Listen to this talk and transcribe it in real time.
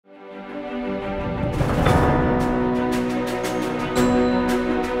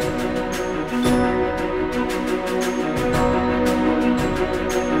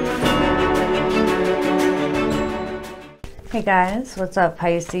Hey guys, what's up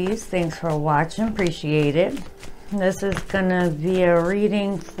Pisces? Thanks for watching, appreciate it. This is gonna be a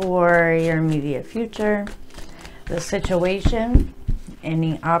reading for your immediate future, the situation,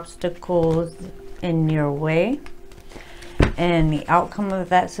 any obstacles in your way, and the outcome of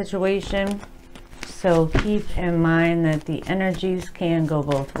that situation. So keep in mind that the energies can go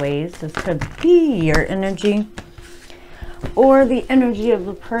both ways. This could be your energy or the energy of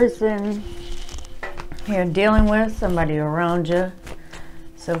the person you're dealing with, somebody around you.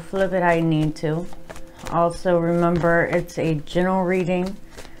 So flip it how you need to. Also remember, it's a general reading,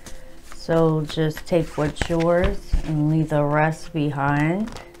 so just take what's yours and leave the rest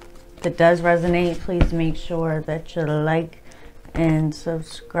behind. If it does resonate, please make sure that you like and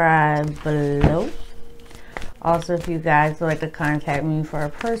subscribe below. Also, if you guys would like to contact me for a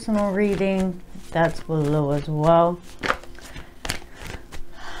personal reading, that's below as well.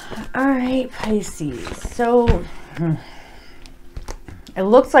 All right, Pisces. So it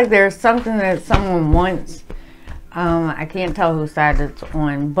looks like there's something that someone wants. I can't tell whose side it's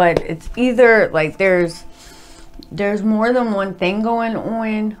on, but it's either like there's more than one thing going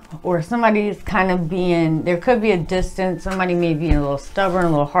on, or somebody's kind of being, there could be a distance. Somebody may be a little stubborn, a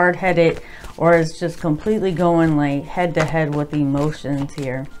little hard-headed, or it's just completely going like head to head with emotions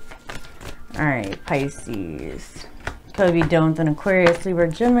here. All right, Pisces. Could be Don't an Aquarius,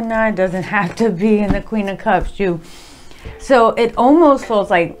 Libra, Gemini. Doesn't have to be in the Queen of Cups. So it almost feels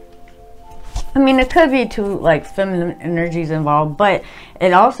like, I mean, it could be two like feminine energies involved, but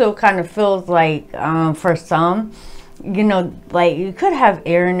it also kind of feels like for some, you know, like you could have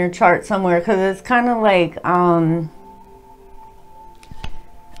air in your chart somewhere, because it's kind of like I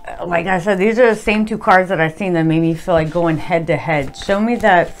said, these are the same two cards that I've seen that made me feel like going head to head. Show me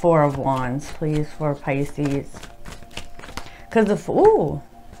that Four of Wands, please, for Pisces. Because if, ooh,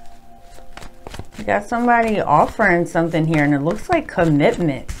 you got somebody offering something here, and it looks like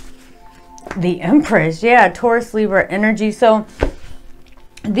commitment. The Empress, yeah, Taurus, Libra energy. So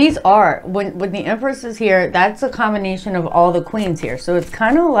these are, when the Empress is here, that's a combination of all the queens here. So it's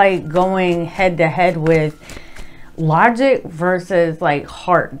kind of like going head to head with logic versus like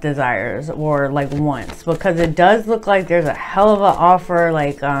heart desires or like wants, because it does look like there's a hell of an offer.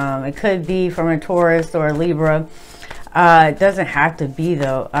 Like it could be from a Taurus or a Libra. It doesn't have to be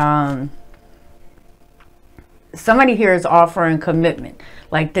though. Somebody here is offering commitment,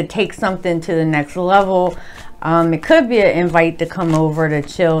 like to take something to the next level. It could be an invite to come over to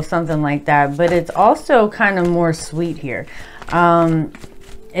chill, something like that, but it's also kind of more sweet here.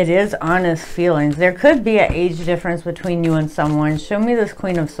 It is honest feelings. There could be an age difference between you and someone. Show me this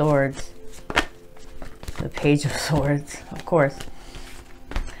Queen of Swords. The Page of Swords, of course.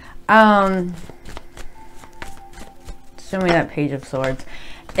 Show me that Page of Swords.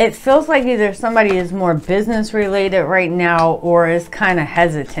 It feels like either somebody is more business related right now, or is kind of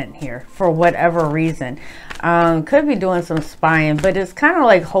hesitant here for whatever reason. Could be doing some spying, but it's kind of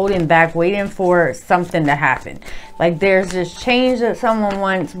like holding back, waiting for something to happen. Like there's this change that someone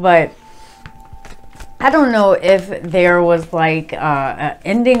wants, but I don't know if there was like an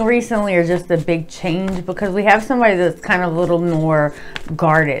ending recently or just a big change, because we have somebody that's kind of a little more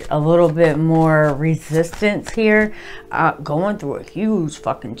guarded, a little bit more resistance here, going through a huge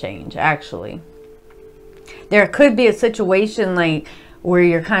fucking change. Actually, there could be a situation like where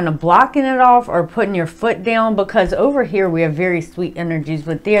you're kind of blocking it off or putting your foot down, because over here we have very sweet energies,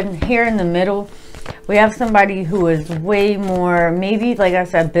 but then here in the middle we have somebody who is way more, maybe like I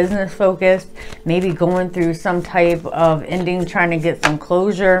said, business focused, maybe going through some type of ending, trying to get some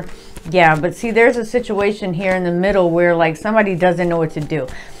closure. Yeah, but see, there's a situation here in the middle where like somebody doesn't know what to do,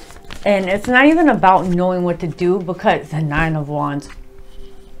 and it's not even about knowing what to do, because the Nine of Wands,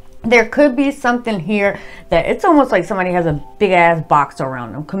 there could be something here that it's almost like somebody has a big ass box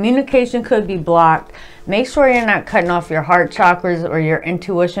around them. Communication could be blocked. Make sure you're not cutting off your heart chakras or your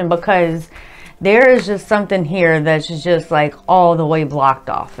intuition, because there is just something here that's just like all the way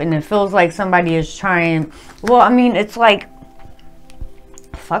blocked off. And it feels like somebody is trying, well, I mean, it's like,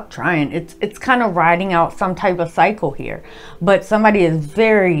 fuck trying. It's kind of riding out some type of cycle here. But somebody is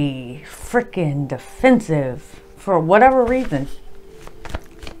very freaking defensive for whatever reason.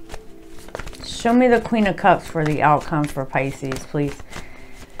 Show me the Queen of Cups for the outcome for Pisces, please.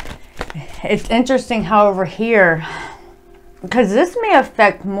 It's interesting, however, here, because this may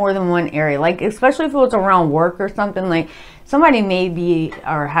affect more than one area, like especially if it was around work or something. Like somebody may be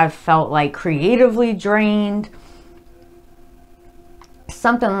or have felt like creatively drained.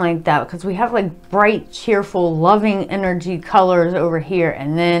 something like that, because we have like bright, cheerful, loving energy colors over here,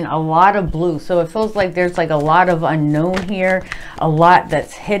 and then a lot of blue. So it feels like there's like a lot of unknown here, a lot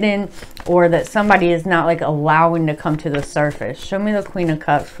that's hidden, or that somebody is not like allowing to come to the surface. Show me the Queen of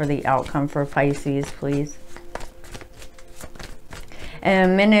Cups for the outcome for Pisces, please. In a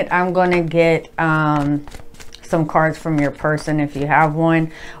minute, I'm going to get some cards from your person if you have one,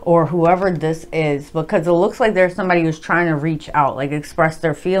 or whoever this is, because it looks like there's somebody who's trying to reach out, like express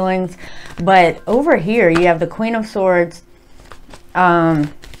their feelings. But over here, you have the Queen of Swords and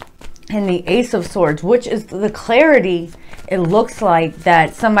the Ace of Swords, which is the clarity it looks like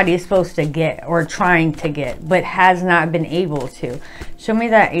that somebody is supposed to get or trying to get, but has not been able to. Show me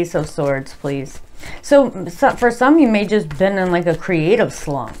that Ace of Swords, please. So for some, you may just been in like a creative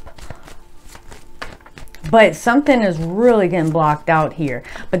slump, but something is really getting blocked out here.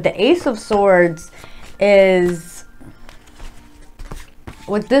 But the Ace of Swords is,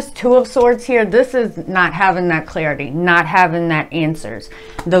 with this Two of Swords here, this is not having that clarity, not having that answers,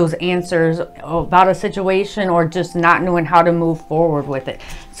 those answers about a situation, or just not knowing how to move forward with it.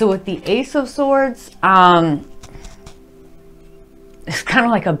 So with the Ace of Swords, it's kind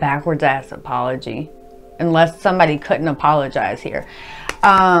of like a backwards ass apology, unless somebody couldn't apologize here.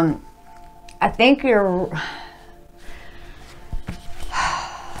 I think you're all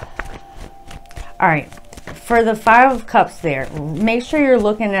right. For the Five of Cups there, make sure you're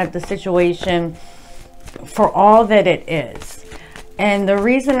looking at the situation for all that it is. And the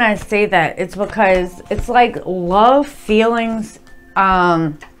reason I say that, it's because it's like love, feelings,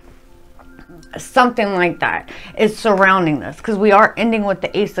 something like that is surrounding this, because we are ending with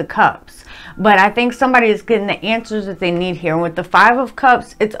the Ace of Cups. But I think somebody is getting the answers that they need here. And with the Five of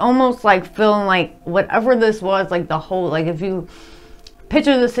Cups, it's almost like feeling like whatever this was, like the whole, like if you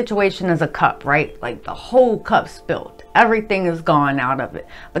picture the situation as a cup, right? Like the whole cup spilled. Everything is gone out of it.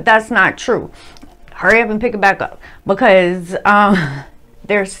 But that's not true. Hurry up and pick it back up, because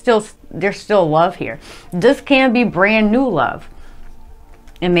there's still love here. This can be brand new love.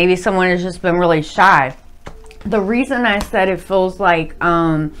 And maybe someone has just been really shy. The reason I said it feels like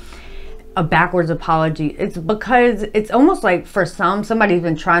a backwards apology, it's because it's almost like for somebody's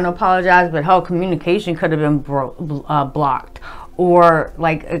been trying to apologize, but hell, communication could have been blocked, or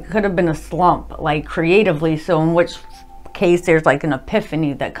like it could have been a slump, like creatively. So in which case there's like an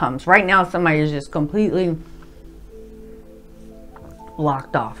epiphany that comes. Right now somebody is just completely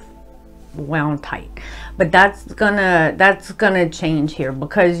blocked off, wound tight. But that's gonna change here,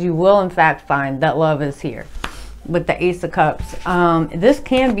 because you will in fact find that love is here with the Ace of Cups. This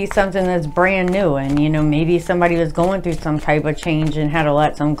can be something that's brand new, and you know, maybe somebody was going through some type of change and had to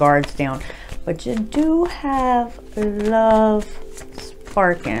let some guards down. But you do have love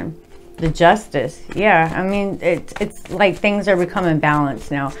sparking. The Justice, yeah, I mean, it's like things are becoming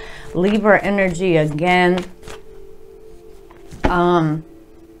balanced now. Libra energy again.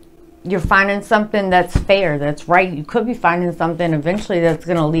 You're finding something that's fair, that's right. You could be finding something eventually that's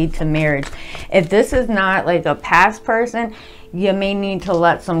going to lead to marriage. If this is not like a past person, you may need to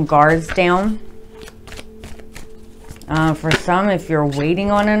let some guards down. For some, if you're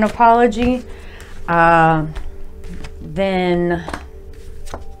waiting on an apology, then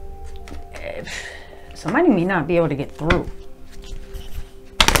somebody may not be able to get through.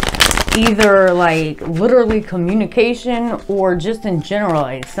 Either like literally communication, or just in general,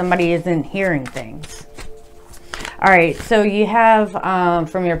 like somebody isn't hearing things. All right, so you have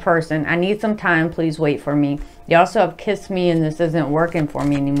from your person, I need some time, please wait for me. You also have Kiss Me and this isn't working for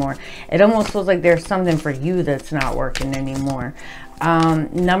me anymore. It almost feels like there's something for you that's not working anymore.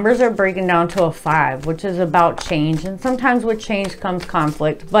 Numbers are breaking down to a 5, which is about change, and sometimes with change comes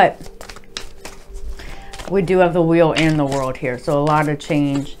conflict, but we do have the Wheel and the World here, so a lot of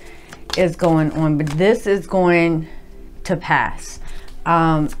change is going on, but this is going to pass.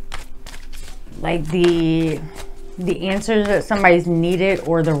 Like the answers that somebody's needed,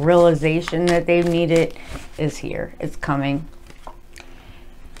 or the realization that they've needed, is here. It's coming.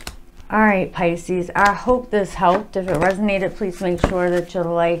 All right, Pisces, I hope this helped. If it resonated, please make sure that you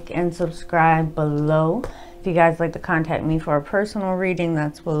like and subscribe below. If you guys like to contact me for a personal reading,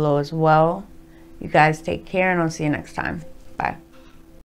 that's below as well. You guys take care, and I'll see you next time. Bye.